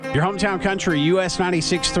Your hometown country, US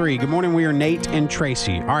 96.3. Good morning. We are Nate and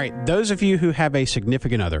Tracy. All right, those of you who have a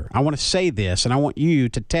significant other, I want to say this, and I want you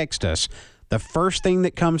to text us the first thing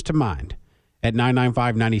that comes to mind at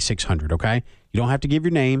 995-9600, okay? You don't have to give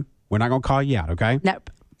your name. We're not going to call you out, okay? Nope.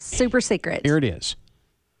 Super secret. Here it is.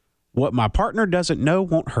 What my partner doesn't know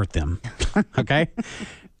won't hurt them, okay?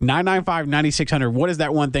 995-9600. What is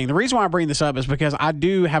that one thing? The reason why I bring this up is because I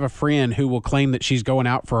do have a friend who will claim that she's going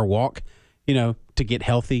out for a walk, to get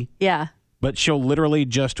healthy. Yeah. But she'll literally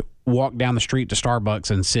just walk down the street to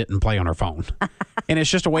Starbucks and sit and play on her phone. And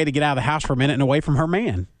it's just a way to get out of the house for a minute and away from her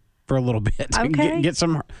man for a little bit. Okay. Get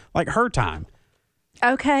some, her time.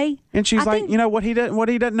 Okay. And she's what he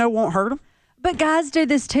doesn't know won't hurt him. But guys do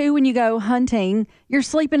this too when you go hunting. You're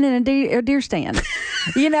sleeping in a deer stand.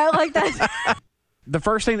 Like that. The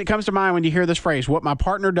first thing that comes to mind when you hear this phrase, what my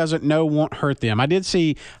partner doesn't know won't hurt them. I did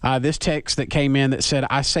see this text that came in that said,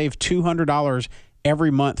 I save $200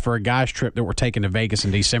 every month for a guy's trip that we're taking to Vegas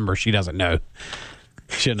in December. She doesn't know.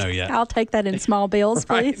 She'll know yet. I'll take that in small bills,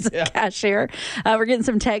 please, right, yeah. Cashier. We're getting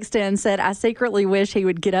some text in, said, I secretly wish he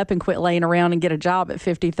would get up and quit laying around and get a job at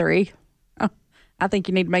 53. I think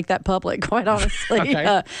you need to make that public, quite honestly.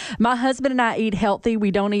 Okay. My husband and I eat healthy.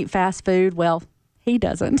 We don't eat fast food. Well, he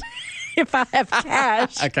doesn't. If I have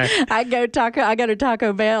cash, Okay. I go to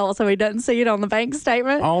Taco Bell so he doesn't see it on the bank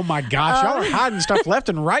statement. Oh, my gosh. Y'all are hiding stuff left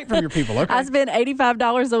and right from your people. Okay. I spend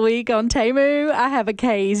 $85 a week on Temu. I have a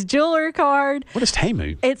Kay's Jeweler card. What is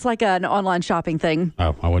Temu? It's like an online shopping thing.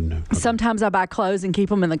 Oh, I wouldn't know. Okay. Sometimes I buy clothes and keep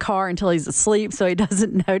them in the car until he's asleep so he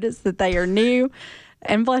doesn't notice that they are new.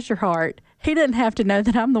 And bless your heart, he didn't have to know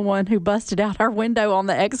that I'm the one who busted out our window on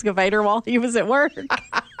the excavator while he was at work.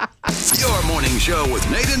 Your morning show with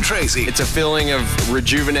Nate and Tracy. It's a feeling of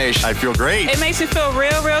rejuvenation. I feel great. It makes me feel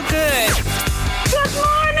real, real good. Good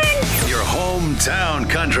morning. Your hometown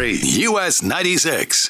country, US 96.